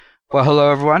Well,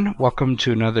 hello everyone. Welcome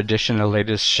to another edition of the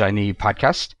latest Shiny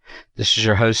podcast. This is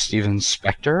your host, Steven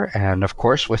Spector, and of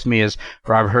course, with me is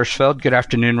Rob Hirschfeld. Good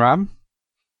afternoon, Rob.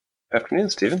 Afternoon,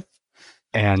 Steven.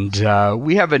 And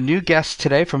we have a new guest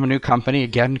today from a new company.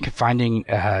 Again, finding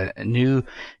new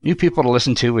people to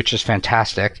listen to, which is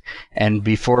fantastic. And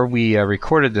before we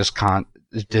recorded this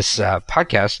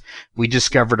podcast, we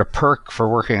discovered a perk for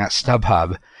working at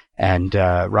StubHub. And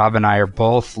Rob and I are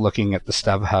both looking at the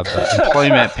StubHub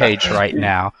employment page right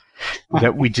now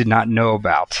that we did not know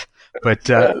about. But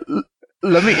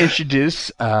let me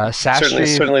introduce Sastry.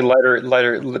 Certainly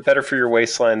lighter, better for your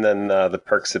waistline than the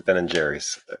perks at Ben and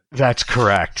Jerry's. That's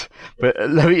correct. But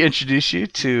let me introduce you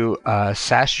to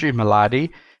Sastry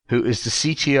Malladi, who is the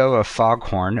CTO of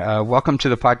FogHorn. Welcome to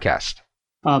the podcast.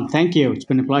 Thank you. It's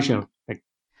been a pleasure.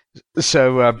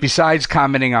 So besides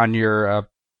commenting on your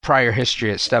prior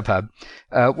history at StubHub,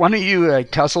 why don't you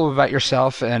tell us a little about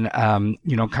yourself and kind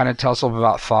of tell us a little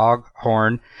about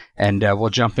FogHorn, and we'll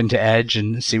jump into Edge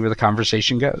and see where the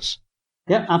conversation goes.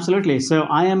 Yeah, absolutely. So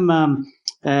I am a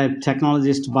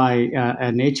technologist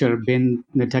by nature, been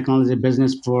in the technology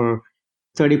business for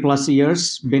 30 plus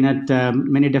years, been at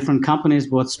many different companies,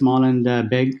 both small and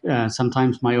big,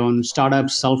 sometimes my own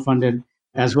startups, self-funded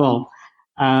as well.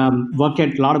 Worked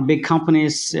at a lot of big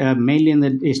companies, mainly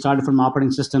it started from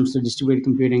operating systems to distributed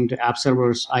computing to app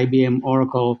servers, IBM,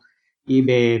 Oracle,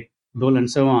 eBay, Bull, and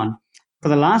so on. For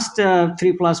the last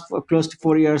close to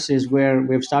 4 years is where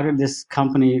we've started this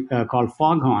company called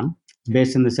FogHorn,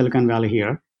 based in the Silicon Valley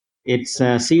here. It's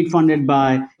seed funded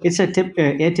by, it's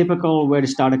atypical way to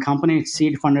start a company. It's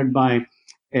seed funded by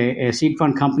a seed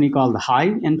fund company called the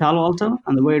Hive in Palo Alto.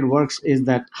 And the way it works is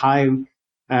that Hive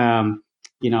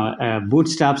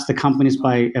bootstraps the companies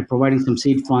by providing some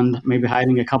seed fund, maybe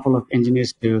hiring a couple of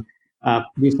engineers to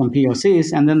do some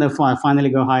POCs, and then they finally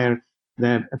go hire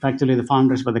effectively the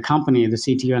founders for the company, the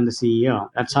CTO and the CEO.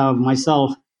 That's how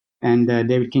myself and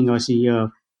David King, our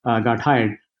CEO, got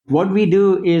hired. What we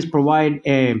do is provide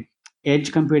a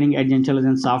edge computing, edge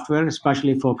intelligence software,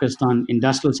 especially focused on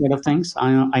industrial side of things.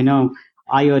 I know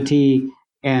IoT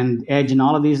and edge and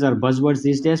all of these are buzzwords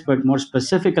these days, but more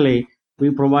specifically, we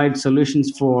provide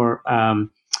solutions for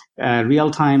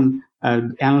real-time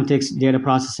analytics, data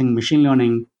processing, machine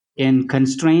learning in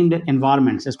constrained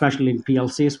environments, especially in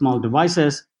PLC, small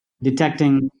devices,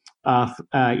 detecting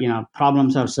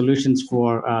problems or solutions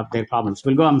for their problems.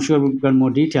 I'm sure we'll go into more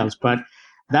details, but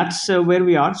that's where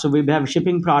we are. So we have a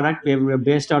shipping product. We're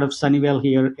based out of Sunnyvale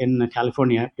here in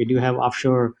California. We do have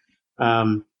offshore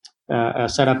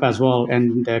setup as well,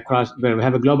 and we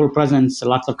have a global presence,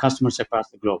 lots of customers across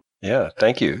the globe. Yeah,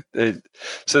 thank you.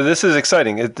 So this is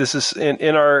exciting. This is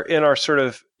in our sort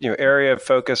of area of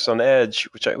focus on edge,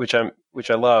 which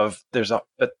I love. There's a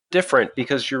different,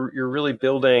 because you're really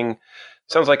building.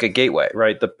 Sounds like a gateway,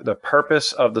 right? The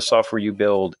purpose of the software you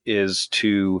build is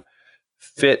to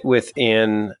fit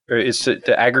within, or is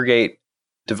to aggregate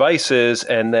devices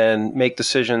and then make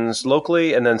decisions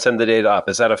locally and then send the data up.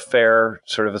 Is that a fair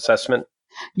sort of assessment?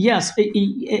 Yes,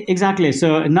 exactly.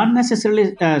 So not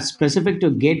necessarily specific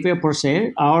to gateway per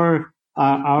se. Our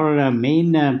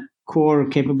main core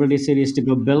capability set is to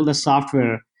go build a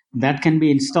software that can be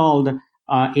installed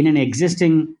in an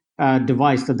existing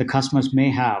device that the customers may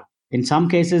have. In some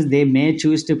cases, they may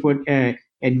choose to put a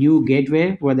new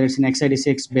gateway, whether it's an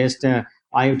x86 based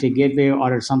IoT gateway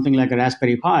or something like a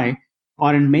Raspberry Pi.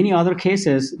 Or in many other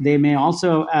cases, they may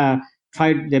also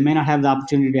they may not have the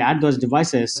opportunity to add those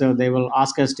devices. So they will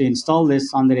ask us to install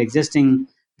this on their existing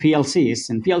PLCs.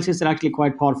 And PLCs are actually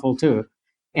quite powerful too.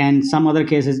 And some other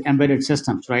cases, embedded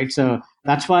systems, right? So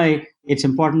that's why it's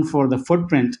important for the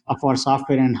footprint of our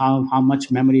software and how much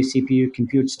memory, CPU,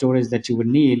 compute, storage that you would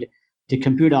need to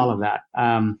compute all of that.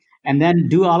 And then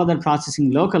do all of that processing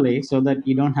locally so that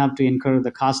you don't have to incur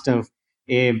the cost of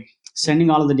sending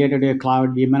all of the data to a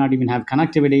cloud. You may not even have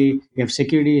connectivity. You have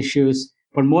security issues.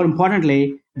 But more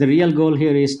importantly, the real goal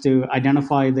here is to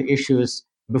identify the issues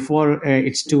before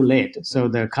it's too late. So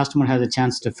the customer has a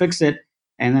chance to fix it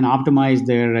and then optimize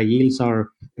their yields or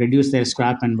reduce their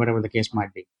scrap and whatever the case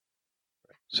might be.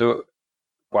 So,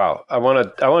 wow, I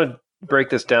want to break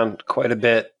this down quite a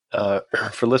bit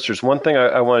for listeners. One thing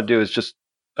I want to do is just,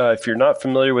 if you're not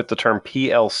familiar with the term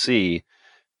PLC,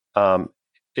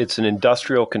 it's an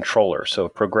industrial controller, so a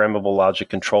programmable logic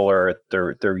controller.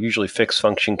 They're usually fixed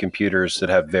function computers that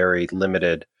have very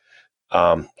limited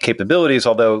capabilities,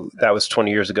 although that was 20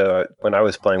 years ago when I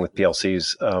was playing with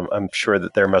PLCs. I'm sure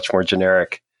that they're much more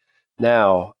generic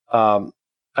now.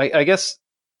 I guess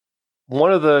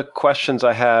one of the questions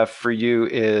I have for you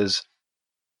is,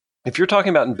 if you're talking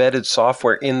about embedded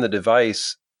software in the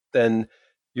device, then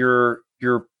you're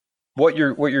what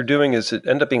you're doing, is it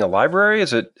end up being a library?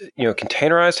 Is it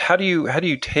containerized? How do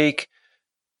you take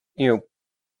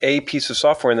a piece of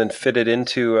software and then fit it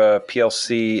into a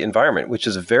PLC environment, which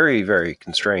is a very, very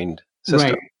constrained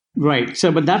system? Right.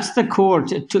 So, but that's the core.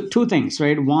 Two things,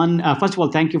 right? One, first of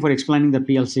all, thank you for explaining the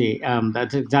PLC.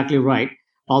 That's exactly right.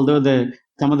 Although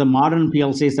some of the modern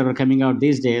PLCs that are coming out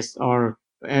these days are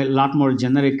a lot more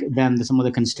generic than some of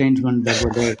the constraints that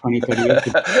were there 20, 30 years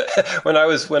ago. when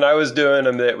I was doing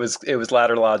them, it was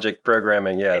ladder logic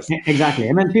programming. Yes, exactly.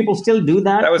 I mean, people still do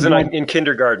that. That was in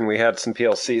kindergarten. We had some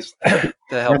PLCs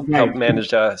to help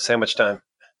manage sandwich time.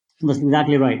 That's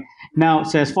exactly right. Now,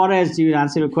 so as far as you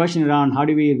answer your question around how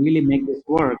do we really make this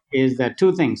work, is that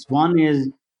two things. One is,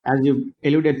 as you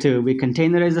alluded to, we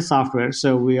containerize the software.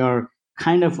 So we are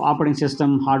kind of operating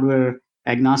system hardware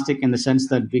agnostic in the sense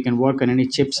that we can work on any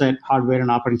chipset, hardware,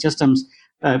 and operating systems.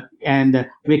 And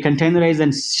we containerize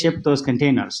and ship those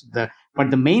containers. But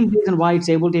the main reason why it's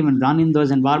able to even run in those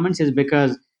environments is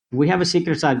because we have a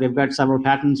secret sauce. We've got several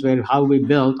patents where how we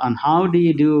built on how do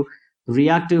you do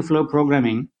reactive flow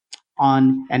programming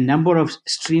on a number of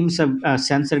streams of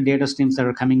sensor data streams that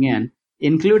are coming in,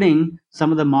 including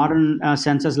some of the modern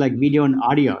sensors like video and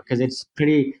audio, because it's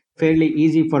fairly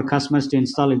easy for customers to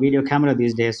install a video camera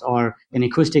these days, or an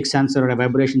acoustic sensor or a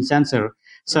vibration sensor.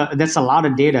 So that's a lot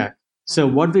of data. So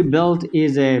what we built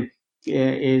is a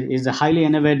highly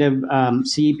innovative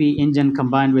CEP engine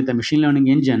combined with a machine learning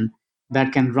engine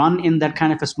that can run in that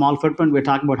kind of a small footprint. We're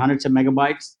talking about hundreds of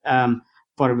megabytes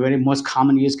for very most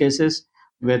common use cases,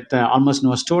 with almost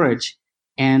no storage,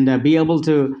 and be able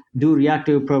to do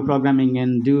reactive programming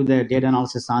and do the data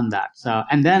analysis on that. So,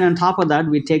 and then on top of that,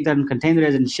 we take that and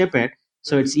containerize and ship it,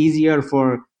 so it's easier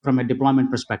from a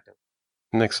deployment perspective.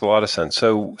 Makes a lot of sense.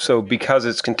 So because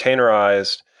it's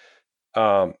containerized,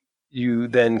 you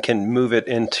then can move it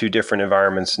into different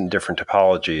environments and different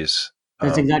topologies.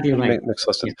 That's exactly right. Makes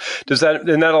less sense.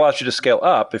 That allows you to scale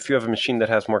up. If you have a machine that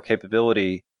has more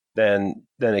capability, then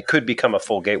it could become a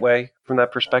full gateway from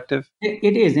that perspective?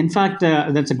 It is. In fact,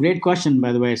 that's a great question,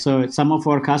 by the way. So some of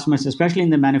our customers, especially in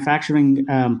the manufacturing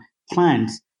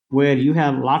plants, where you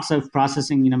have lots of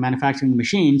processing, manufacturing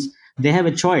machines, they have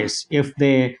a choice. If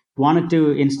they wanted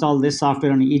to install this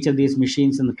software on each of these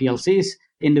machines in the PLCs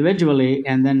individually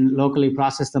and then locally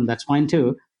process them, that's fine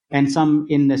too. And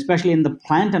especially in the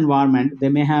plant environment, they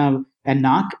may have a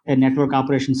NOC, a network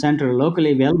operation center,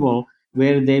 locally available,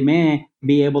 where they may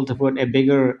be able to put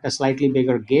a slightly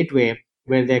bigger gateway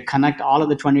where they connect all of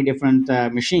the 20 different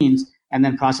machines and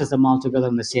then process them all together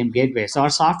in the same gateway. So our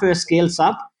software scales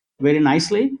up very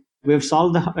nicely. We've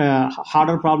solved the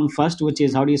harder problem first, which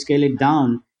is how do you scale it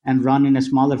down and run in a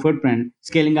smaller footprint.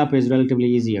 Scaling up is relatively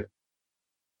easier.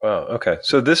 Wow. Okay.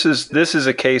 So this is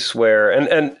a case where,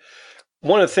 and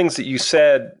one of the things that you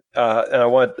said,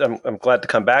 and I'm glad to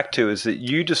come back to, is that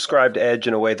you described Edge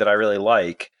in a way that I really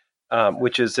like.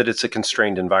 Which is that it's a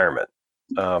constrained environment.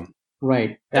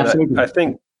 Right. Absolutely.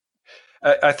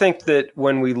 I think that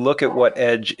when we look at what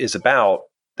Edge is about,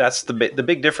 that's the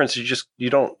big difference. You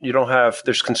don't have,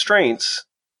 there's constraints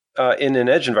in an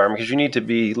Edge environment because you need to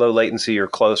be low latency or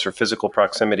close or physical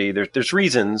proximity. There's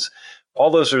reasons. All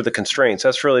those are the constraints.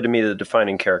 That's really, to me, the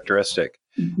defining characteristic.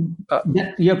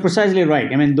 You're precisely right.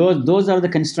 I mean, those are the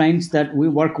constraints that we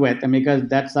work with, and because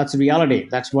that's reality.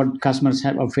 That's what customers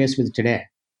are faced with today.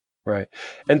 Right.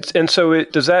 And so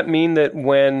does that mean that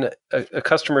when a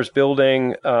customer is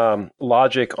building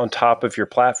logic on top of your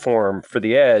platform for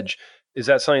the Edge, is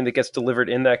that something that gets delivered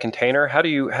in that container? How do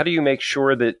you make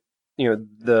sure that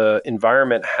the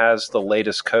environment has the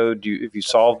latest code? If you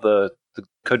solve the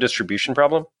code distribution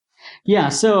problem? Yeah.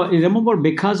 So remember,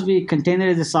 because we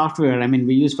containerize the software, I mean,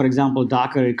 we use, for example,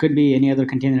 Docker. It could be any other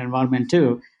container environment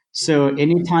too. So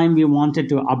anytime we wanted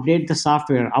to update the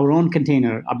software, our own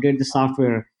container, update the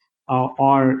software,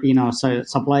 or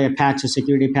supply a patch, a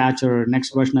security patch, or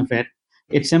next version of it,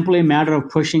 it's simply a matter of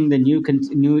pushing the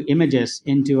new images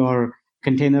into our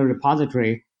container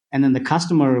repository, and then the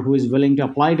customer who is willing to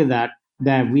apply to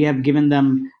that we have given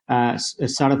them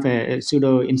sort of a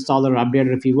pseudo installer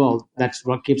updater, if you will. That's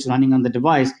what keeps running on the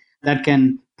device that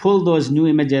can pull those new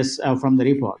images from the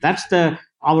repo. That's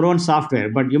our own software.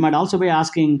 But you might also be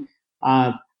asking,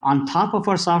 on top of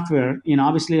our software,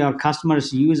 obviously our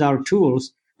customers use our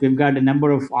tools. We've got a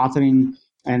number of authoring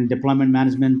and deployment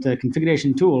management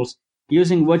configuration tools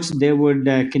using which they would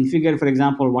configure, for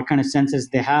example, what kind of sensors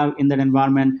they have in that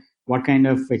environment, what kind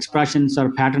of expressions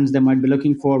or patterns they might be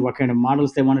looking for, what kind of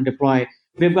models they want to deploy.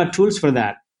 We've got tools for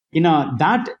that.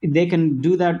 That they can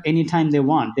do that anytime they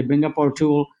want. They bring up our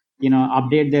tool,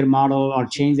 update their model or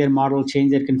change their model, change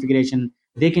their configuration.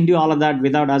 They can do all of that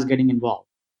without us getting involved.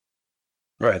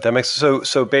 Right. That makes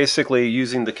so basically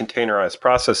using the containerized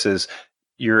processes,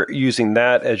 you're using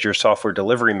that as your software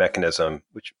delivery mechanism,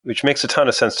 which makes a ton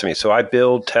of sense to me. So I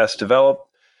build, test, develop,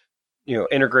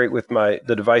 integrate with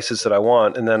the devices that I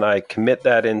want, and then I commit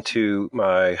that into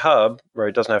my hub, where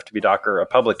it doesn't have to be a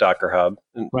public Docker hub,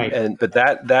 Right. but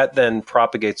that then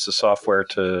propagates the software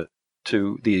to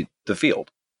the field.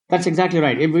 That's exactly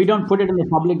right. If we don't put it in the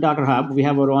public Docker hub, we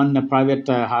have our own private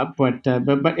hub, but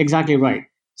exactly right.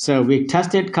 So we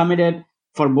test it, commit it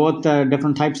for both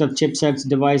different types of chipsets,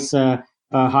 device,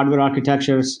 hardware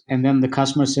architectures, and then the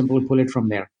customer simply pull it from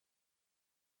there.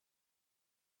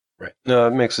 Right. No,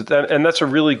 it makes it, and that's a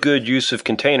really good use of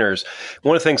containers.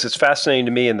 One of the things that's fascinating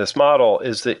to me in this model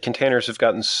is that containers have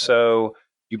gotten so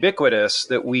ubiquitous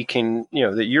that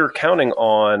that you're counting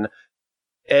on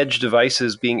edge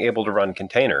devices being able to run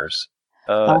containers.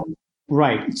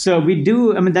 Right. So we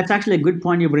do. I mean, that's actually a good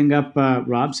point you bring up,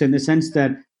 Rob. So in the sense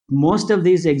that most of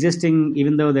these existing,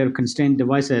 even though they're constrained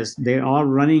devices, they are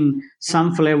running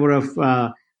some flavor of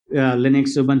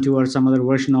Linux, Ubuntu, or some other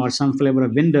version, or some flavor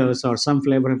of Windows, or some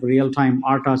flavor of real-time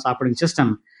RTOS operating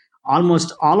system.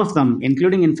 Almost all of them,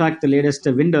 including in fact the latest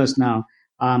Windows now,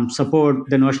 support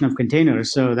the notion of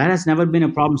containers. So that has never been a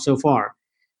problem so far.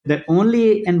 The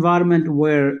only environment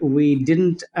where we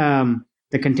didn't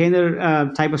the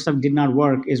container type of stuff did not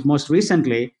work is most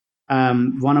recently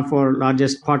one of our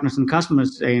largest partners and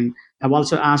customers and have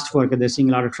also asked for, because they're seeing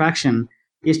a lot of traction,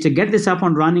 is to get this up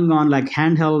and running on like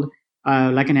handheld,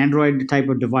 like an Android type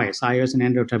of device, iOS and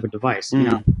Android type of device.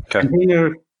 Okay.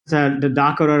 Container, the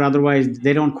Docker or otherwise,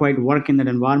 they don't quite work in that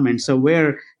environment. So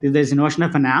where there's a notion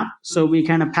of an app, so we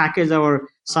kind of package our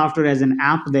software as an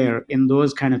app there in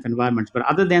those kind of environments. But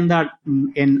other than that,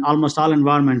 in almost all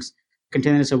environments,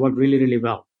 containers have worked really, really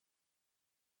well.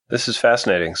 This is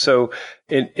fascinating. So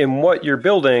in what you're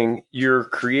building, you're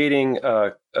creating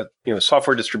a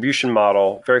software distribution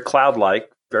model, very cloud-like,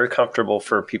 very comfortable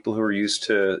for people who are used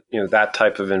to that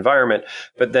type of environment,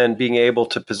 but then being able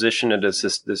to position it as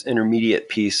this intermediate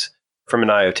piece from an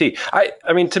IoT.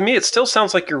 I mean, to me, it still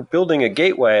sounds like you're building a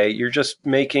gateway. You're just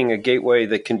making a gateway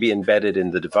that can be embedded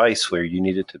in the device where you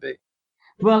need it to be.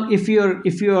 Well, if you're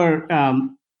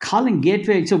calling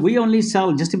gateway, so we only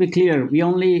sell, just to be clear, we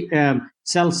only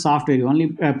sell software. We only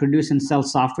produce and sell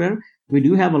software. We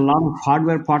do have a lot of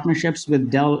hardware partnerships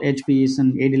with Dell, HPs,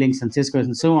 and AD-Links and Cisco's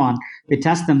and so on. We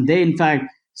test them. They, in fact,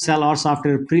 sell our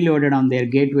software preloaded on their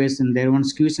gateways and their own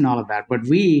SKUs and all of that. But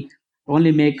we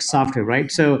only make software, right?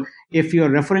 So if you're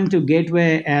referring to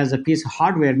gateway as a piece of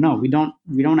hardware, no, we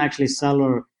don't actually sell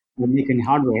or make any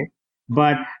hardware.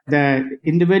 But the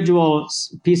individual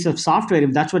piece of software,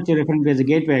 if that's what you're referring to as a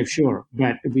gateway, sure.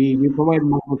 But we provide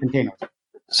multiple containers.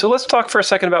 So let's talk for a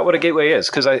second about what a gateway is,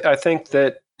 because I think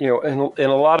that in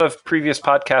a lot of previous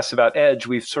podcasts about Edge,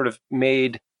 we've sort of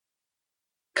made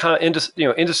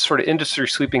industry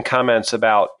sweeping comments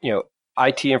about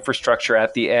IT infrastructure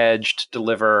at the edge to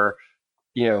deliver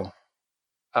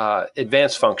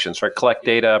advanced functions, right? Collect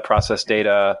data, process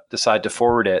data, decide to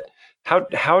forward it.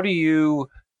 How do you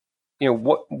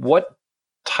what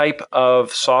type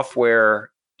of software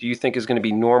do you think is going to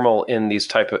be normal in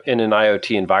in an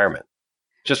IoT environment?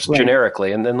 Just right.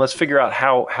 Generically, and then let's figure out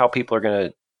how people are going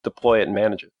to deploy it and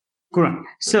manage it. Correct.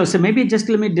 So maybe just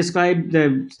let me describe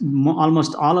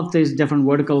almost all of these different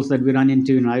verticals that we run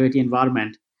into in IoT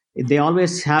environment. They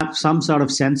always have some sort of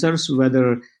sensors,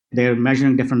 whether they're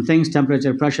measuring different things,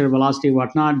 temperature, pressure, velocity,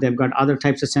 whatnot. They've got other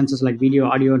types of sensors like video,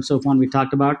 audio, and so on we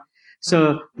talked about.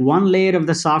 So one layer of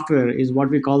the software is what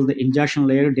we call the ingestion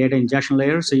layer, data ingestion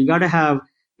layer. So you got to have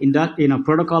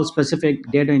protocol-specific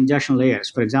data ingestion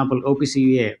layers. For example,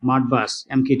 OPC-UA, Modbus,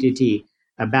 MQTT,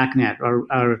 BACnet,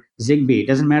 or Zigbee. It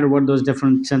doesn't matter what those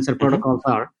different sensor protocols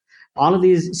are. All of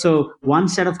these. So one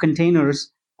set of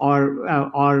containers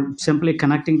are simply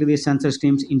connecting to these sensor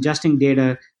streams, ingesting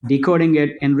data, decoding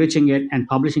it, enriching it, and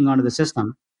publishing onto the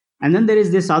system. And then there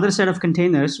is this other set of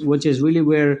containers, which is really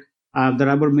where the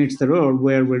rubber meets the road,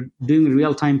 where we're doing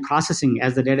real-time processing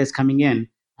as the data is coming in.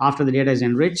 After the data is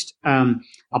enriched,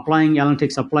 applying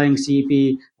analytics, applying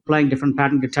CEP, applying different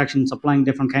pattern detections, applying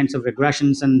different kinds of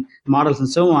regressions and models and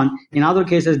so on. In other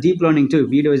cases, deep learning too.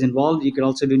 Video is involved. You could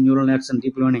also do neural nets and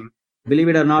deep learning. Believe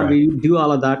it or not, right. We do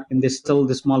all of that in this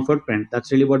small footprint.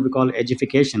 That's really what we call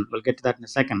edge-ification. We'll get to that in a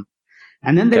second.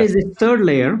 And then there is this third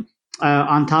layer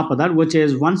on top of that, which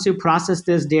is once you process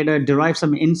this data, derive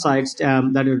some insights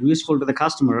that are useful to the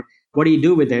customer, what do you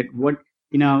do with it?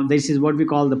 This is what we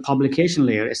call the publication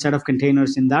layer, a set of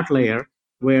containers in that layer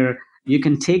where you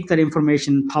can take that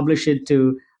information, publish it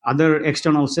to other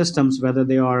external systems, whether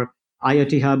they are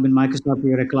IoT Hub in Microsoft,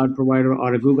 you're a cloud provider,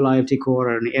 or a Google IoT Core,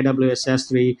 or an AWS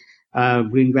S3,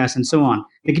 green grass, and so on.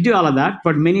 They could do all of that,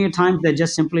 but many times they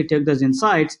just simply take those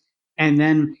insights and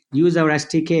then use our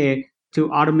SDK to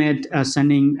automate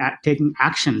taking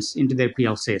actions into their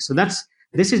PLC. So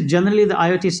this is generally the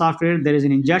IoT software. There is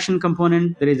an ingestion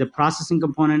component, there is a processing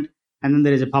component, and then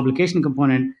there is a publication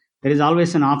component. There is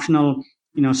always an optional,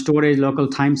 storage, local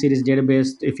time series database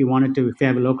if you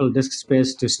have a local disk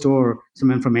space to store some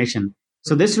information.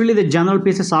 So this is really the general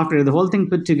piece of software. The whole thing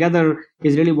put together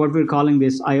is really what we're calling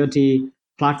this IoT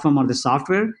platform or the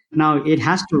software. Now it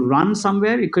has to run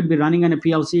somewhere. It could be running on a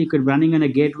PLC, it could be running on a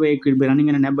gateway, it could be running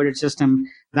on an embedded system.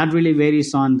 That really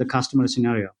varies on the customer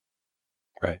scenario.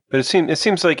 Right, but it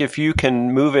seems like if you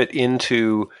can move it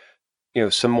into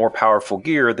some more powerful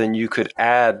gear, then you could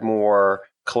add more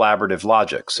collaborative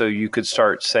logic. So you could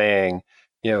start saying,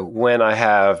 when I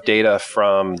have data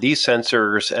from these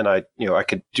sensors, and I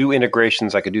could do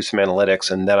integrations, I could do some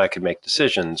analytics, and then I could make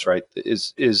decisions. Right?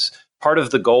 Is part of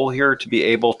the goal here to be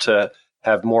able to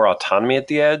have more autonomy at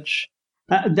the edge?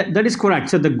 That is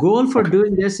correct. So the goal for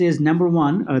doing this is number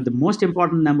one, the most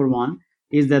important number one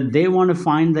is that they want to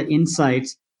find the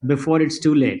insights before it's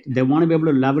too late. They want to be able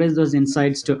to leverage those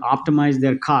insights to optimize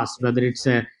their costs, whether it's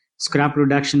a scrap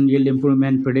reduction, yield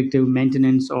improvement, predictive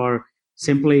maintenance, or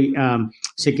simply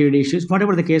security issues,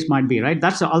 whatever the case might be, right?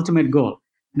 That's the ultimate goal.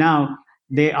 Now,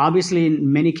 they obviously,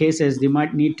 in many cases, they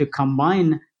might need to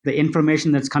combine the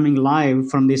information that's coming live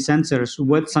from these sensors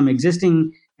with some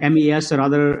existing MES or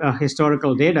other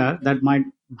historical data that might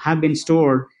have been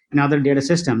stored in other data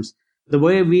systems. The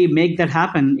way we make that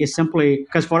happen is simply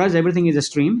because for us, everything is a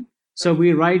stream. So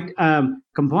we write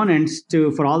components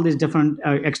for all these different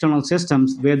external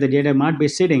systems where the data might be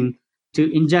sitting to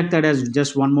inject that as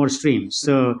just one more stream.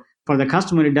 So for the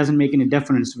customer, it doesn't make any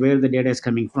difference where the data is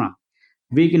coming from.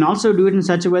 We can also do it in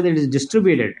such a way that it is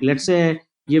distributed. Let's say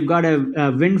you've got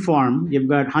a wind farm, you've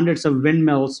got hundreds of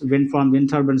windmills, wind farm, wind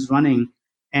turbines running,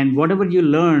 and whatever you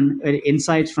learn,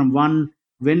 insights from one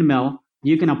windmill,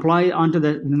 you can apply onto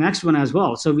the next one as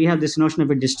well. So we have this notion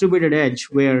of a distributed edge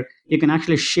where you can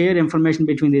actually share information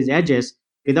between these edges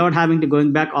without having to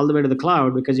going back all the way to the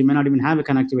cloud, because you may not even have a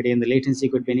connectivity and the latency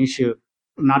could be an issue,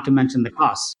 not to mention the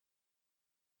costs.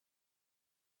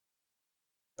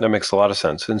 That makes a lot of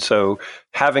sense. And so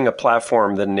having a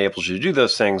platform that enables you to do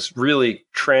those things really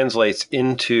translates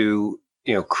into,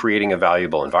 creating a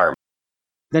valuable environment.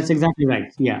 That's exactly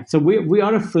right. Yeah. So we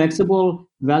are a flexible,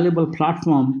 valuable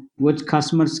platform which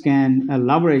customers can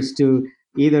leverage to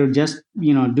either just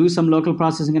do some local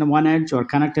processing in one edge or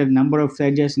connect a number of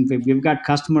edges. And we've got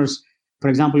customers, for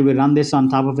example, we run this on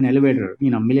top of an elevator,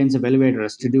 millions of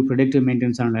elevators to do predictive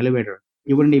maintenance on an elevator.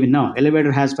 You wouldn't even know.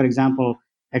 Elevator has, for example,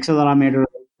 accelerometer,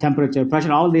 temperature,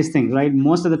 pressure, all these things, right?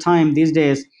 Most of the time these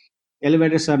days,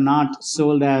 elevators are not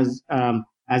sold as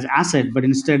asset, but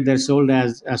instead they're sold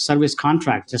as a service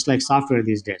contract, just like software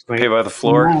these days, right? Pay by the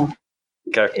floor. Now,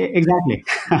 okay. Exactly.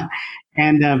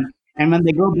 And when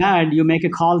they go bad, you make a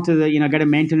call to get a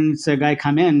maintenance guy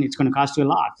come in. It's going to cost you a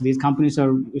lot. These companies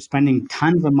are spending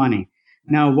tons of money.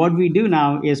 Now, what we do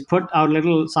now is put our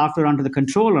little software onto the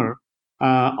controller,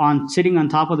 sitting on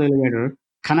top of the elevator,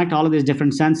 connect all of these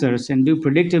different sensors, and do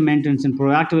predictive maintenance and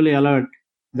proactively alert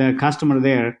the customer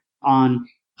there on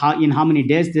how many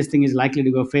days this thing is likely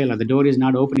to go fail, or the door is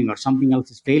not opening, or something else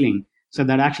is failing. So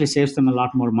that actually saves them a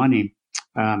lot more money.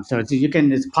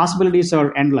 Its possibilities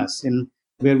are endless in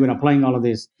where we're applying all of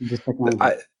this technology.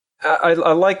 I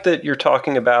like that you're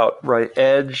talking about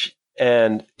edge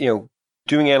and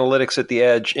doing analytics at the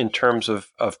edge in terms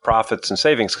of profits and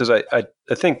savings, because I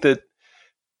think that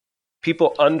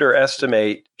people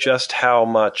underestimate just how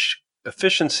much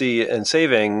efficiency and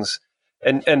savings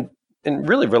and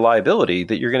really reliability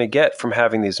that you're going to get from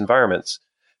having these environments.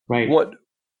 Right.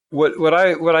 What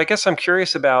I guess I'm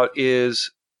curious about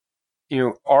is,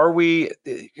 are we?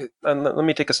 And let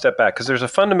me take a step back, because there's a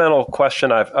fundamental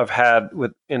question I've had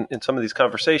in some of these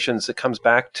conversations that comes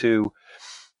back to: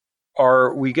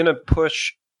 are we going to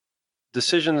push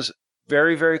decisions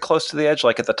very, very close to the edge,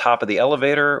 like at the top of the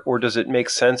elevator, or does it make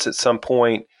sense at some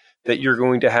point that you're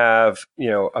going to have,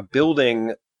 a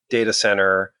building data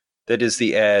center that is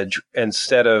the edge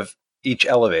instead of each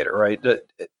elevator, right?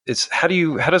 It's how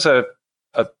does a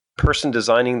person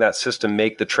designing that system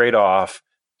make the trade-off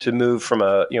to move from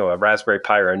a Raspberry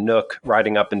Pi or a Nook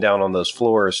riding up and down on those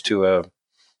floors to a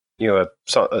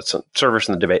servers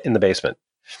in the basement?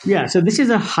 Yeah, so this is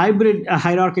a hybrid,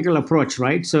 hierarchical approach,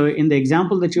 right? So in the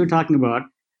example that you're talking about,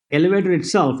 elevator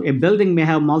itself, a building may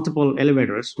have multiple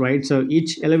elevators, right? So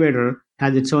each elevator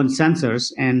has its own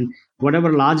sensors, and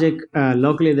whatever logic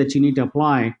locally that you need to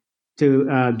apply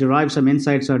to derive some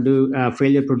insights or do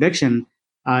failure prediction,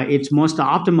 it's most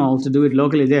optimal to do it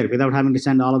locally there without having to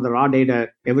send all of the raw data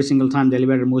every single time the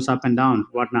elevator moves up and down,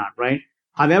 whatnot, right?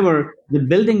 However, the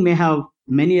building may have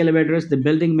many elevators. The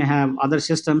building may have other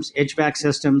systems, HVAC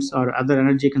systems, or other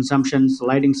energy consumptions,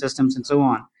 lighting systems, and so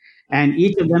on. And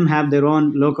each of them have their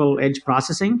own local edge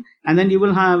processing. And then you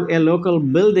will have a local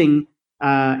building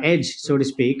edge, so to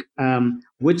speak,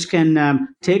 which can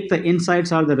take the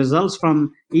insights or the results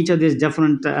from each of these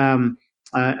different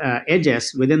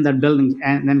edges within that building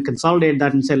and then consolidate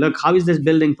that and say, look, how is this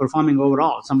building performing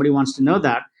overall? Somebody wants to know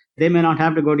that. They may not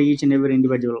have to go to each and every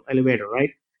individual elevator, right?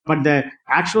 But the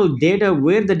actual data,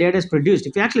 where the data is produced,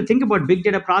 if you actually think about big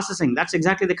data processing, that's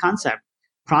exactly the concept.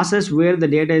 Process where the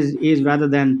data is rather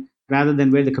than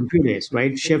where the computer is,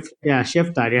 right? Shift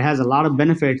that. It has a lot of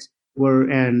benefits where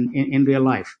in real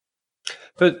life.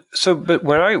 But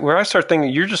when I start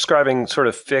thinking, you're describing sort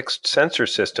of fixed sensor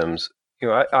systems.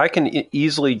 I can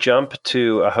easily jump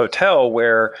to a hotel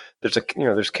where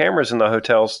there's cameras in the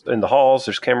hotels, in the halls.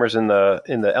 There's cameras in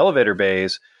the elevator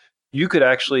bays. You could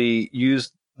actually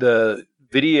use the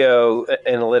video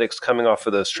analytics coming off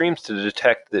of those streams to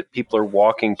detect that people are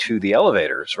walking to the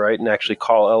elevators, right? And actually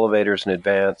call elevators in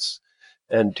advance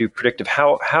and do predictive.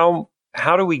 How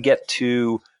do we get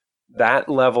to that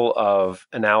level of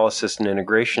analysis and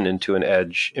integration into an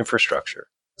edge infrastructure?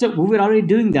 So we were already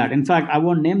doing that. In fact, I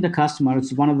won't name the customer.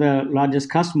 It's one of the largest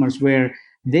customers where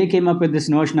they came up with this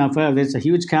notion of, there's a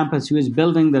huge campus, huge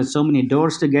building. There's so many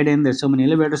doors to get in. There's so many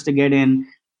elevators to get in.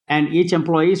 And each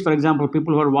employees, for example,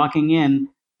 people who are walking in,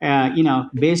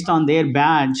 based on their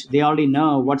badge, they already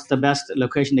know what's the best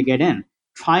location to get in.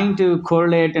 Trying to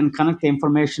correlate and connect the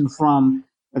information from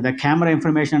the camera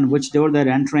information, which door they're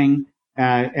entering,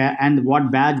 and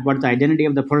what badge, what the identity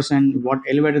of the person, what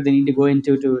elevator they need to go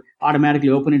into to automatically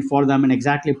open it for them and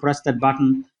exactly press that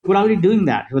button. We're already doing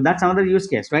that. So that's another use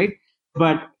case, right?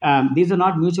 But these are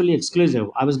not mutually exclusive.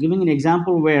 I was giving an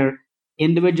example where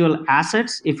individual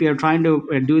assets, if you're trying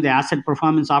to do the asset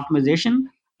performance optimization,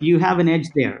 you have an edge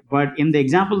there. But in the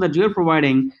example that you're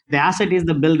providing, the asset is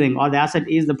the building or the asset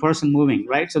is the person moving,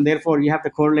 right? So therefore, you have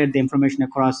to correlate the information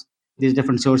across these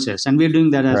different sources. And we're doing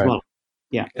that as well.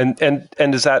 Yeah. And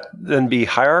does that then be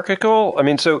hierarchical? I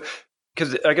mean, so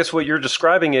because I guess what you're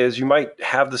describing is you might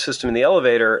have the system in the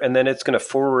elevator, and then it's going to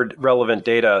forward relevant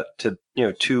data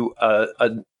to a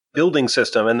building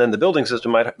system, and then the building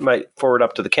system might forward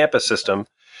up to the campus system,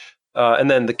 and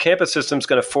then the campus system is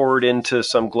going to forward into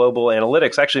some global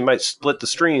analytics. Actually, might split the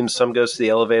streams. Some goes to the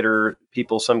elevator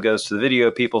people, some goes to the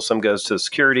video people, some goes to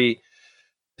security.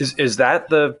 Is that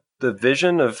the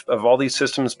vision of all these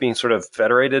systems being sort of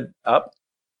federated up?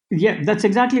 Yeah, that's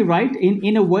exactly right.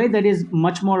 In a way that is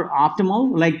much more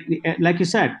optimal. Like you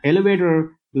said,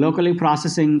 elevator locally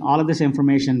processing all of this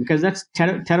information, because that's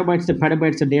terabytes to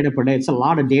petabytes of data per day. It's a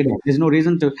lot of data. There's no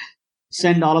reason to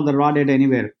send all of the raw data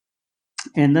anywhere.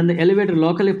 And then the elevator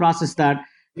locally process that.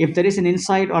 If there is an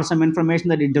insight or some information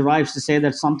that it derives to say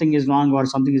that something is wrong or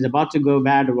something is about to go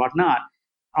bad or whatnot,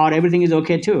 or everything is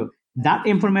okay too, that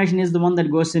information is the one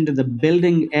that goes into the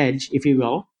building edge, if you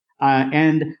will.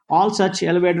 And all such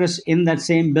elevators in that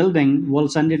same building will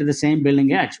send it to the same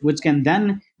building edge, which can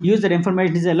then use that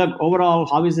information to say, look, overall,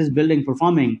 how is this building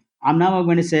performing? I'm now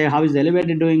going to say, how is the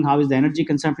elevator doing? How is the energy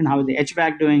consumption? How is the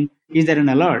HVAC doing? Is there an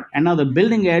alert? And now the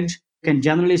building edge can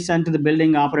generally send to the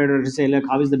building operator to say, look,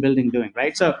 how is the building doing,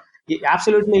 right? So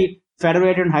absolutely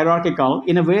federated and hierarchical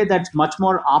in a way that's much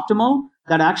more optimal,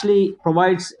 that actually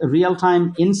provides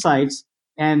real-time insights.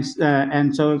 And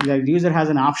so the user has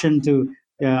an option to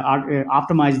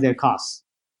optimize their costs.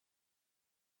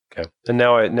 Okay, and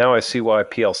now I see why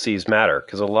PLCs matter,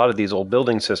 because a lot of these old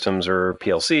building systems are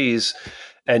PLCs,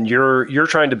 and you're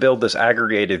trying to build this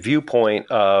aggregated viewpoint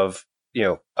of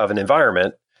an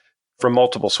environment from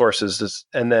multiple sources,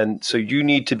 and then so you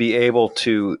need to be able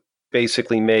to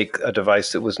basically make a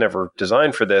device that was never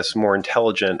designed for this more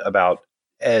intelligent about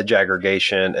edge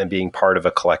aggregation and being part of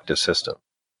a collective system.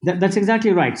 That's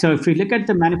exactly right. So if we look at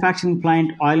the manufacturing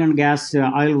plant, oil and gas,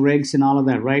 oil rigs and all of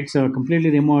that, right? So completely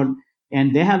remote.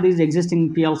 And they have these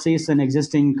existing PLCs and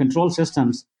existing control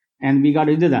systems. And we got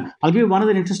to do that. I'll give you one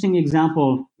other interesting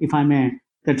example, if I may.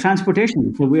 The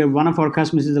transportation. So we are one of our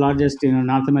customers is the largest,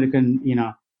 North American,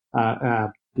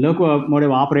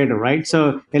 locomotive operator, right?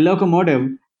 So a locomotive,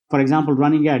 for example,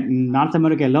 running at North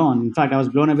America alone. In fact, I was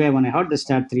blown away when I heard this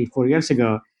stat 3-4 years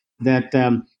ago, that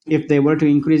if they were to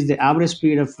increase the average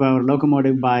speed of our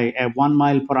locomotive by 1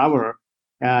 mile per hour,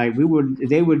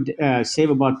 they would save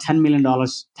about $10 million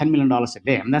a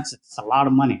day. And that's a lot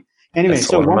of money. Anyway,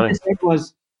 so what they said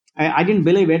was, I didn't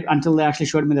believe it until they actually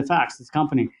showed me the facts, this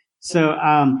company. So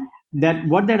that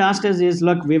what they asked us is,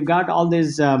 look, we've got all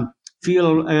these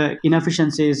fuel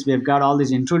inefficiencies. We've got all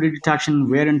this intruder detection,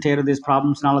 wear and tear of these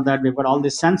problems and all of that. We've got all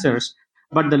these sensors,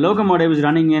 but the locomotive is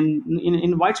running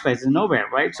in white space, in nowhere,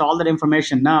 right? So all that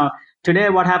information. Now, today,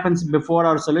 what happens before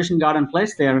our solution got in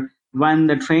place there, when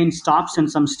the train stops in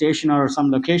some station or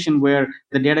some location where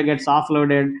the data gets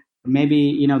offloaded,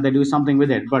 maybe they do something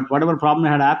with it, but whatever problem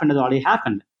had happened has already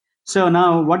happened. So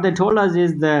now what they told us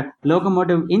is the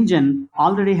locomotive engine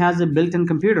already has a built-in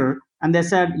computer, and they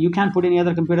said you can't put any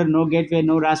other computer, no gateway,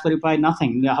 no Raspberry Pi,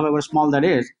 nothing, however small that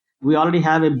is. We already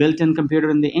have a built-in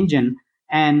computer in the engine,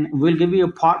 and we'll give you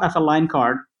a part of a line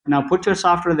card. Now put your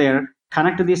software there,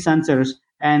 connect to these sensors,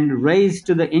 and raise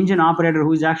to the engine operator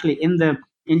who's actually in the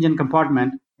engine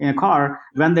compartment in a car.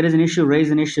 When there is an issue,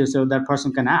 raise an issue so that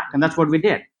person can act. And that's what we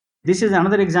did. This is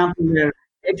another example where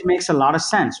it makes a lot of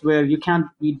sense, where you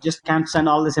just can't send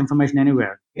all this information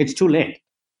anywhere. It's too late.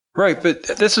 Right, but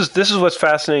this is what's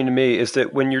fascinating to me, is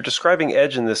that when you're describing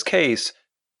edge in this case,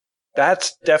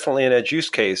 that's definitely an edge use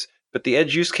case, but the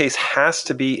edge use case has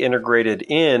to be integrated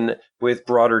in with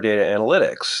broader data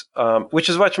analytics, which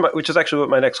is actually what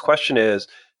my next question is.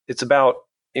 It's about,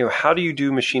 how do you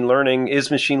do machine learning? Is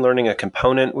machine learning a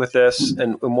component with this,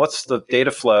 and what's the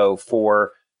data flow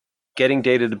for getting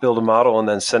data to build a model and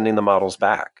then sending the models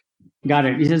back? Got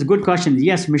it. This is a good question.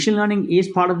 Yes, machine learning is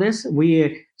part of this.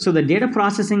 So the data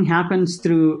processing happens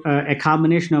through a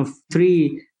combination of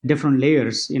three different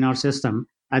layers in our system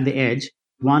at the edge.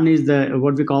 One is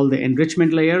what we call the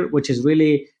enrichment layer, which is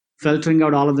really filtering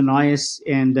out all of the noise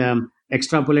and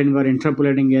extrapolating or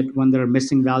interpolating it when there are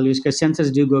missing values, because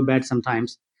sensors do go bad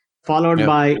sometimes. Followed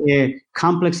by a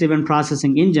complex event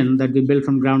processing engine that we built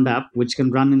from ground up, which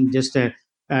can run in just a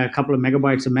couple of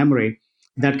megabytes of memory,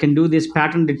 that can do this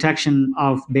pattern detection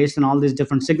based on all these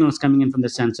different signals coming in from the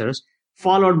sensors,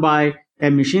 followed by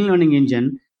a machine learning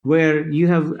engine where you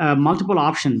have multiple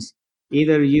options.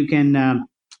 Either you can,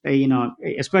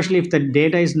 especially if the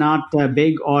data is not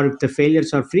big or if the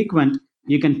failures are frequent,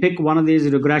 you can pick one of these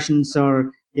regressions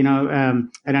or an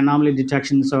anomaly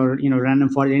detections or random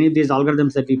forest, any of these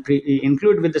algorithms that we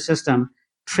include with the system,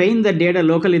 train the data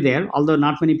locally there, although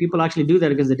not many people actually do that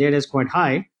because the data is quite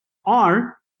high.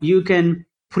 Or you can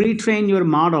pre-train your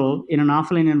model in an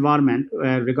offline environment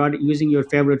using your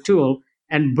favorite tool,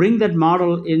 and bring that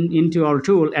model into our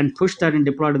tool and push that and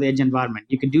deploy to the edge environment.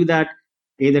 You could do that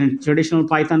either in traditional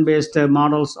Python-based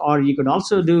models, or you could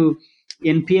also do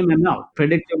in PMML,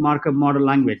 predictive markup model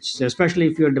language. So especially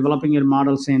if you're developing your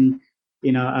models in,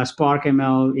 a Spark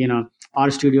ML,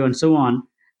 RStudio, and so on,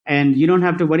 and you don't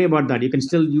have to worry about that. You can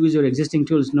still use your existing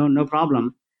tools, no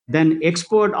problem. Then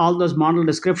export all those model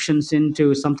descriptions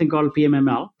into something called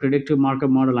PMML, predictive markup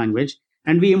model language,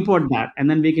 and we import that, and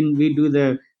then we do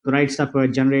the right stuff for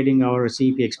generating our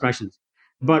CEP expressions.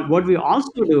 But what we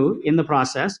also do in the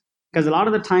process, because a lot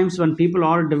of the times when people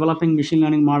are developing machine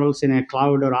learning models in a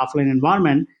cloud or offline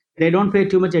environment, they don't pay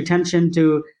too much attention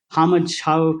to how much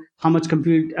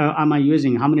compute am I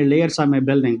using, how many layers am I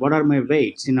building, what are my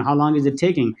weights, how long is it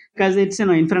taking, because it's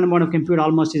infinite amount of compute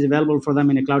almost is available for them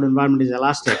in a cloud environment, is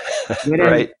elastic.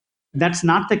 Right. That's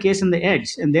not the case in the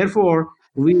edge, and therefore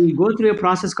we go through a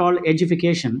process called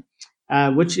Edge-ification,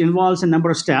 which involves a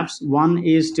number of steps. One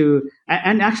is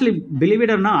and actually, believe it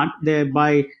or not,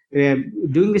 by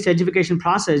doing this Edge-ification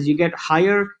process, you get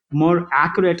higher, more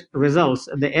accurate results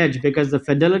at the edge, because the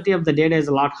fidelity of the data is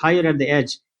a lot higher at the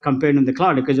edge compared to the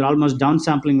cloud, because you're almost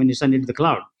downsampling when you send it to the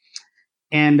cloud.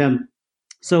 And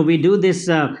so we do this,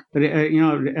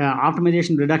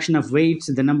 optimization, reduction of weights,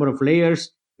 the number of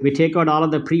layers. We take out all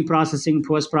of the pre-processing,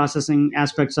 post-processing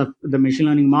aspects of the machine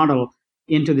learning model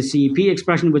into the CEP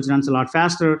expression, which runs a lot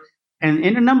faster, and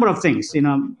in a number of things. If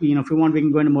you want, we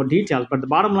can go into more details. But the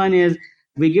bottom line is,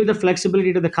 we give the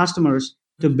flexibility to the customers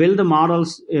to build the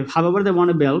models however they want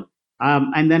to build,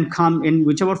 and then come in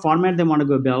whichever format they want to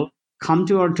go build, come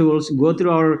to our tools, go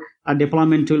through our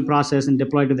deployment tool process, and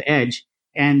deploy to the edge.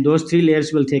 And those three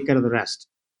layers will take care of the rest.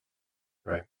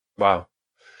 Right. Wow.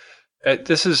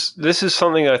 This is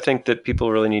something I think that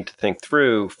people really need to think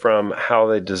through, from how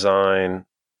they design,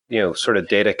 sort of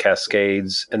data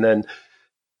cascades. And then,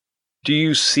 do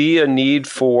you see a need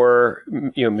for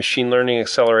machine learning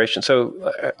acceleration?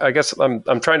 So I guess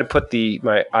I'm trying to put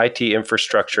my IT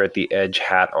infrastructure at the edge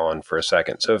hat on for a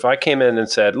second. So if I came in and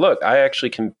said, look, I actually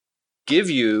can give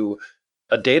you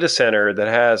a data center that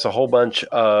has a whole bunch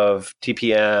of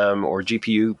TPM or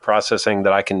GPU processing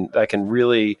that I can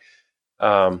really,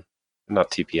 not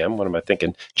TPM, what am I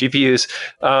thinking? GPUs,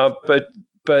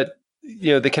 but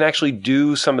they can actually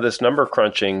do some of this number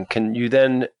crunching. Can you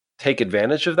then take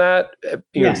advantage of that?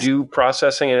 Yes. Do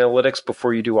processing analytics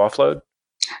before you do offload?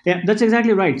 Yeah, that's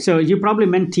exactly right. So you probably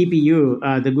meant TPU,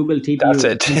 the Google TPU. That's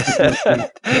it.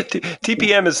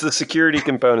 TPM is the security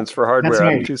components for hardware. That's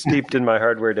right. I'm too steeped in my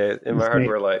hardware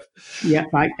hardware life. Yeah,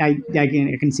 I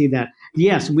can see that.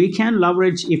 Yes, we can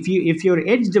leverage if your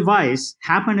edge device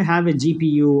happen to have a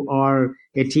GPU or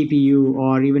a TPU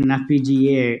or even an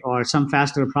FPGA or some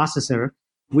faster processor,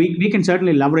 we can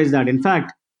certainly leverage that. In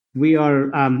fact, we are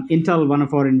Intel, one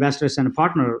of our investors and a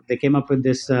partner. They came up with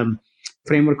this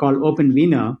framework called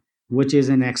OpenVINO, which is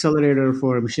an accelerator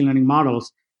for machine learning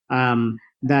models.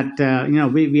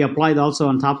 That we applied also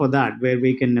on top of that, where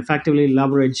we can effectively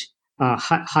leverage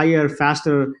higher,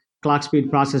 faster clock speed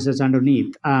processes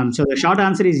underneath. So the short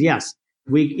answer is yes.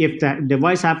 If the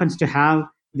device happens to have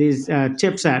this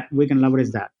chipset, we can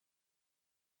leverage that.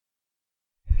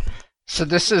 So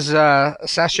this is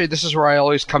Sastry. This is where I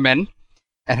always come in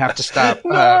and have to stop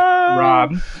No!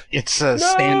 Rob. It's a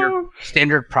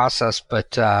standard process,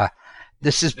 but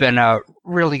this has been a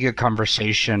really good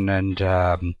conversation, and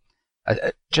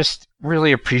I just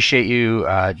really appreciate you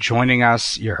joining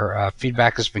us. Your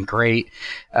feedback has been great.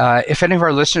 If any of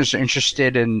our listeners are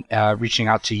interested in reaching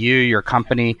out to you, your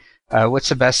company, what's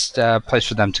the best place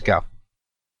for them to go?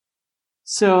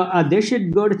 So they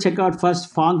should go to check out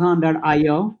first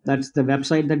foghorn.io. That's the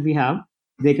website that we have.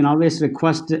 They can always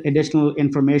request additional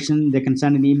information. They can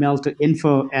send an email to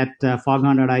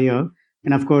info@foghorn.io.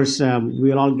 And of course,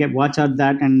 we'll all watch out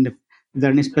that. And if there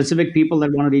are any specific people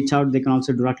that want to reach out, they can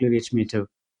also directly reach me too.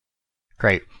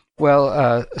 Great.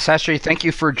 Well, Sastry, thank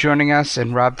you for joining us.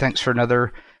 And Rob, thanks for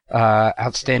another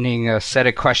outstanding set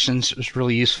of questions. It was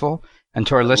really useful. And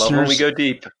to our listeners, love when we go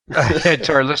deep.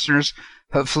 To our listeners,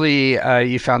 hopefully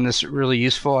you found this really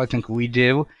useful. I think we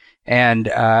do. And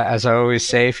as I always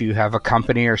say, if you have a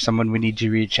company or someone we need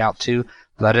to reach out to,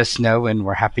 let us know, and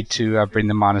we're happy to bring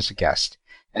them on as a guest.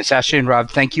 And Sastry and Rob,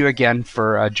 thank you again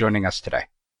for joining us today.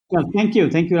 Well, thank you.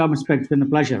 Thank you, Rob. It's been a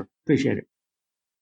pleasure. Appreciate it.